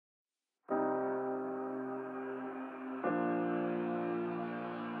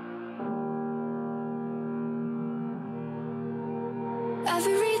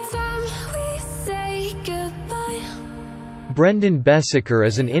Brenden Besecker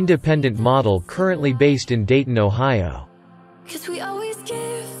is an independent model currently based in Dayton, Ohio.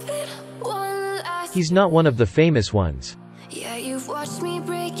 He's not one of the famous ones. He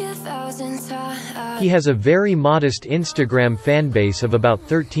has a very modest Instagram fanbase of about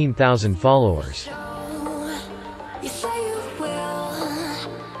 13,000 followers.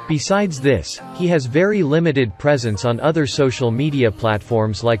 Besides this, he has very limited presence on other social media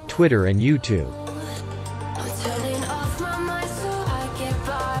platforms like Twitter and YouTube.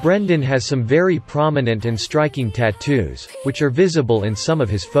 Brenden has some very prominent and striking tattoos, which are visible in some of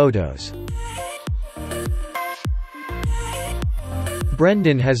his photos.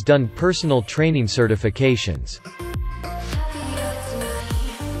 Brenden has done personal training certifications.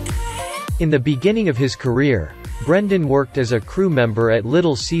 In the beginning of his career, Brenden worked as a crew member at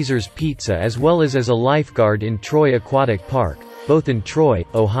Little Caesars Pizza as well as a lifeguard in Troy Aquatic Park, both in Troy,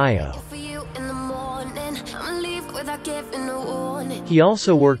 Ohio. He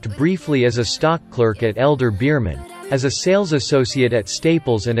also worked briefly as a stock clerk at Elder Beerman, as a sales associate at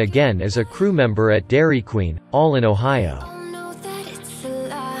Staples and again as a crew member at Dairy Queen, all in Ohio.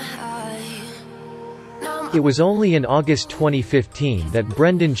 It was only in August 2015 that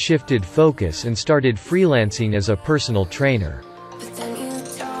Brenden shifted focus and started freelancing as a personal trainer.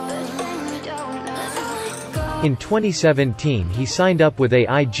 In 2017 he signed up with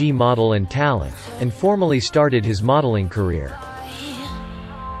IG Model and Talent, and formally started his modeling career.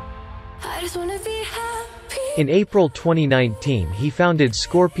 In April 2019 he founded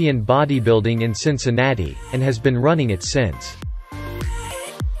Scorpion Bodybuilding in Cincinnati, and has been running it since.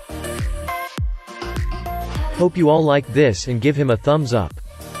 Hope you all like this and give him a thumbs up.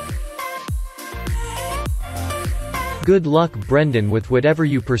 Good luck Brenden with whatever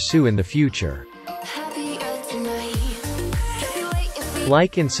you pursue in the future.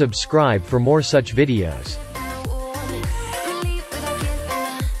 Like and subscribe for more such videos.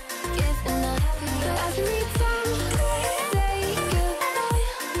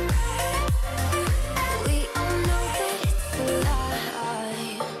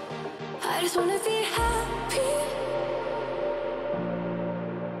 I just wanna be